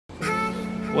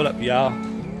What up, y'all?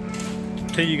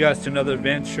 Take you guys to another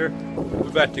adventure. We're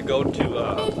about to go to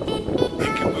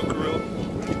Ikebukuro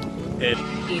and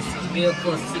eat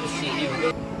beautiful sushi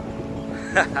here.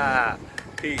 haha,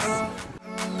 peace.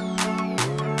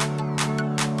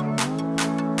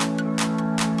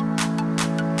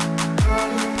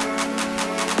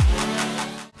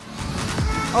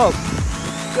 Oh,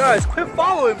 guys, quit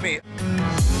following me.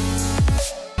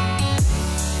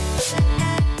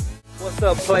 What's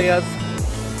up, players?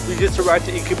 We just arrived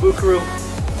to Ikebukuro.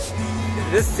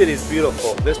 This city is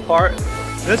beautiful. This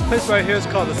place right here is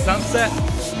called the Sunset.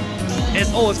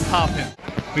 It's always popping.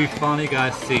 We finally got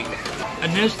a seat.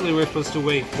 Initially, we were supposed to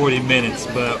wait 40 minutes,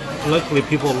 but luckily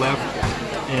people left,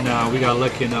 and we got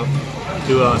lucky enough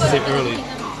to sit early.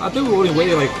 I think we only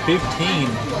waited like 15,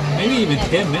 maybe even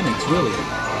 10 minutes, really.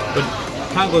 But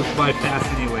time goes by fast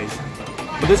anyways.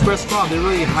 But this restaurant, they're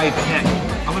really high tech.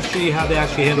 I'm gonna show you how they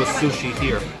actually handle sushi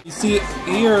here. You see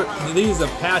here, these are a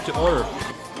pad to order.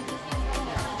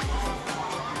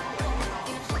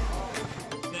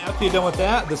 And after you're done with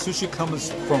that, the sushi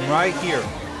comes from right here.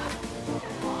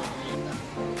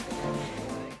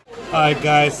 Alright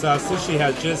guys, sushi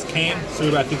has just came, so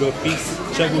we're about to go feast.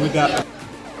 Check what we got.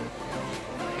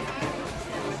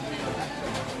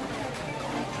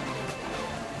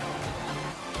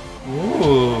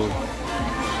 Ooh.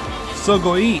 So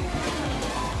go eat.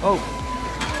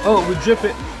 Oh, we drip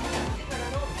it.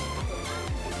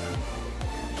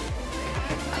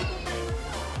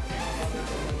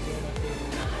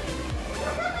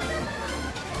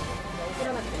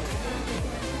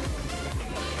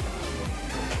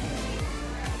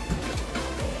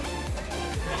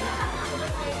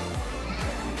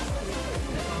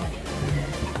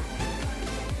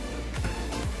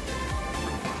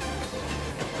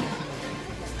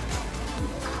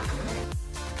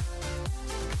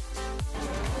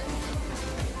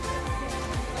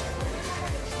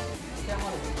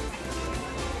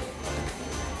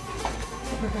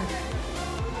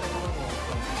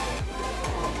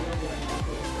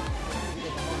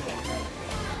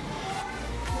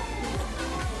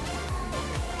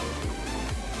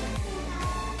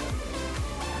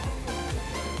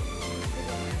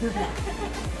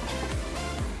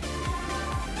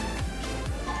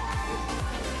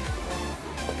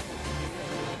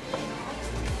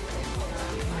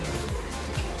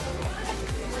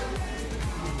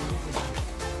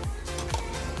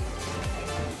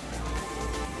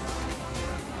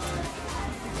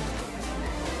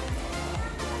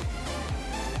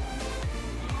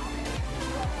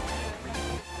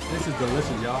 This is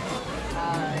delicious, y'all.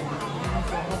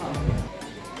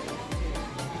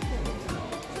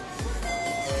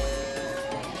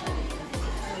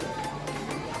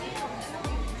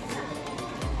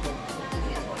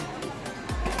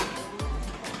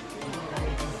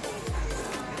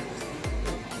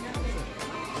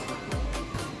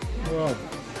 Wow.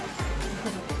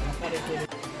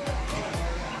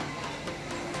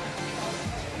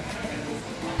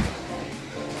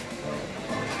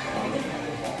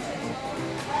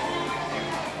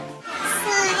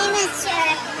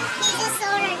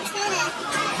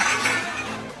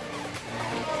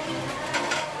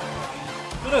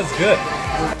 That's good.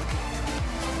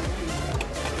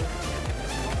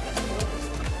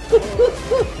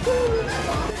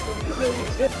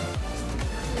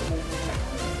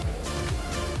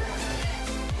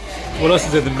 What else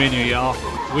is in the menu, y'all?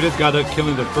 We just got done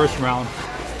killing the first round.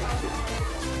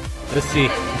 Let's see.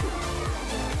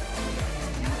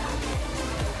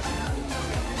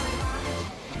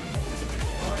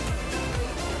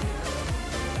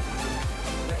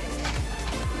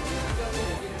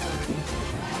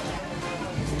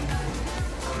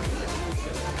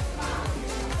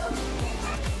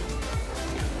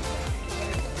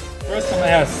 First time I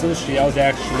had sushi, I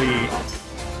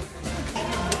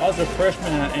was a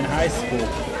freshman in high school.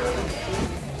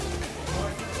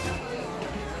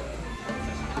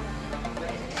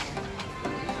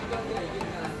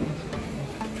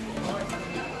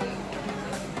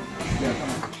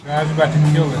 Guys, we're about to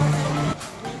kill it.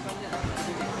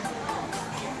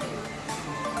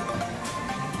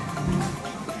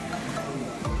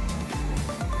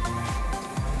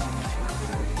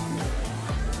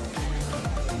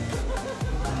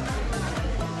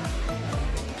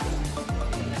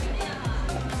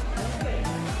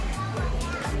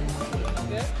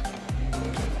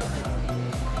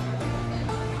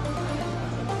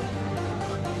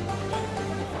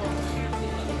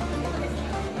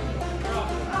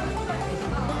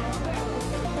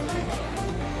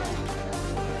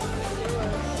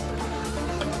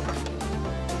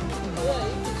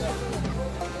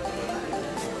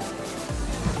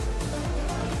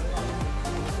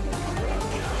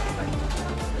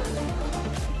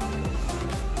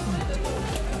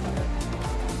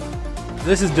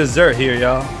 This is dessert here,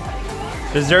 y'all.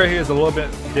 Dessert here is a little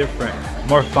bit different,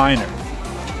 more finer.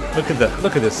 Look at that.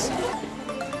 Look at this.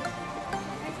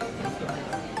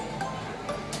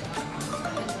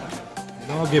 It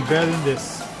don't get better than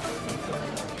this.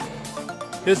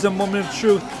 Here's a moment of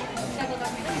truth.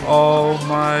 Oh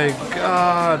my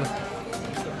God.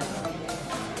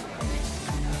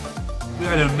 We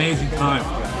had an amazing time.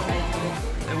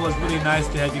 It was really nice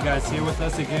to have you guys here with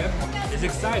us again. It's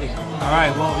exciting. All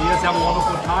right, well, you guys have a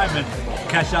wonderful time and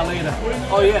catch y'all later.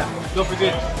 Oh yeah, don't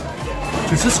forget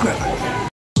to subscribe.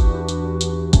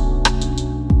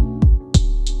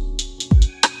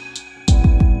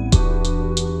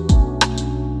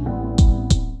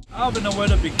 I don't even know where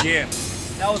to begin.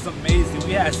 That was amazing.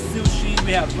 We had sushi,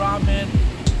 we had ramen,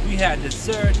 we had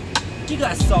dessert. You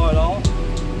guys saw it all.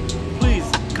 Please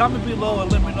comment below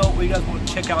and let me know what you guys want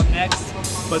to check out next.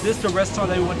 But this is the restaurant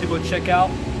that we want to go check out.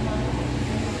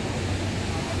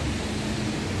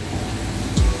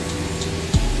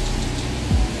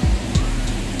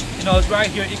 You know, it's right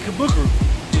here in Ikebukuro.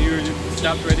 You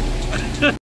stopped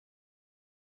already?